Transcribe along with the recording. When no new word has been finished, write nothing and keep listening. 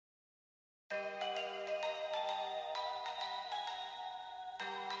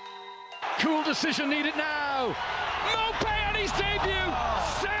Cool decision needed now. Mope on his debut,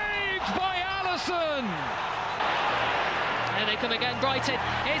 saved by Alisson. Here they come again, Brighton.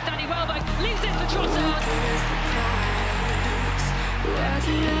 Here's Danny Welbeck, leaves it for Trossard.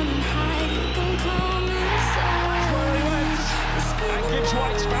 And Gibbs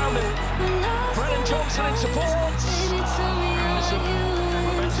White's found him. Brennan Johnson in support. Alisson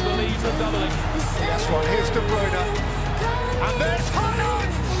prevents the lead from doubling. That's right, here's De Bruyne. And there's Haaland!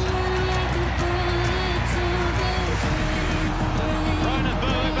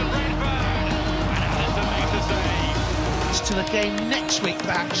 To the game next week,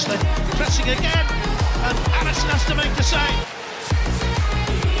 perhaps. They're pressing again, and Alisson has to make the save.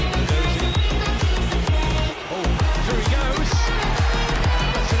 Oh, through he goes.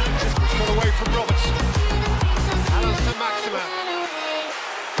 Alisson It's got away from Roberts. Alisson Maxima.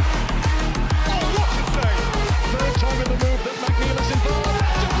 Oh, what a save! third time in the move that McNeil is involved.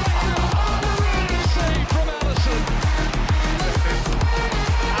 Save from Alisson.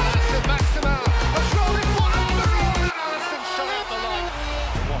 Alisson Maxima. A throw in one over on Alisson shot out the line.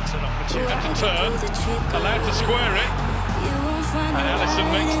 What an opportunity to turn, allowed to square it, and Alisson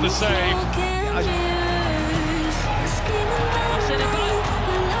makes the save.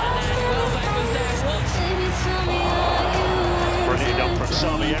 Brilliant up from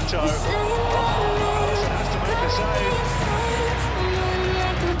Sarmiento. Alisson has to make the save.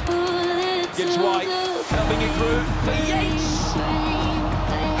 Gibbs White helping it through for Yates.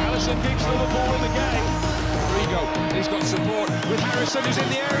 Alisson keeps Liverpool in the game. Rigo, he's got support with Harrison, who's in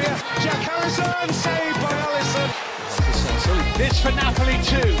the area. Jack Harrison, saved by Alisson. It's for Napoli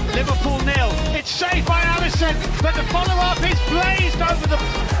 2, Liverpool 0. It's saved by Alisson, but the follow-up is blazed over the...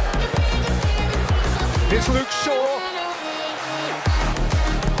 Here's Luke Shaw.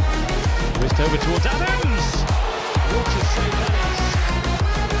 Whisked over towards Adams. What a save that is.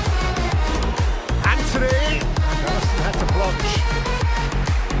 Anthony. And Alisson had to plunge.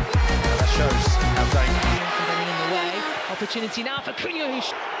 That shows how dangerous. In the way. Opportunity now for Cunha.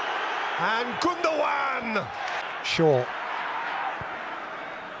 And Gundogan. Shaw.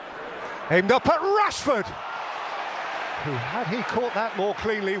 Aimed up at Rashford, who, had he caught that more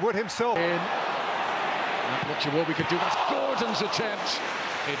cleanly, would himself. Not much of what we could do. That's Gordon's attempt.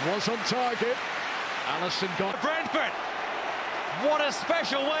 It was on target. Alisson got Brentford, what a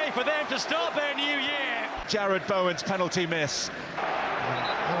special way for them to start their new year. Jared Bowen's penalty miss.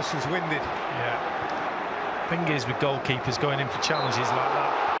 Alisson's winded. Yeah. Thing is with goalkeepers going in for challenges like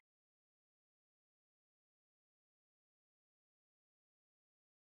that,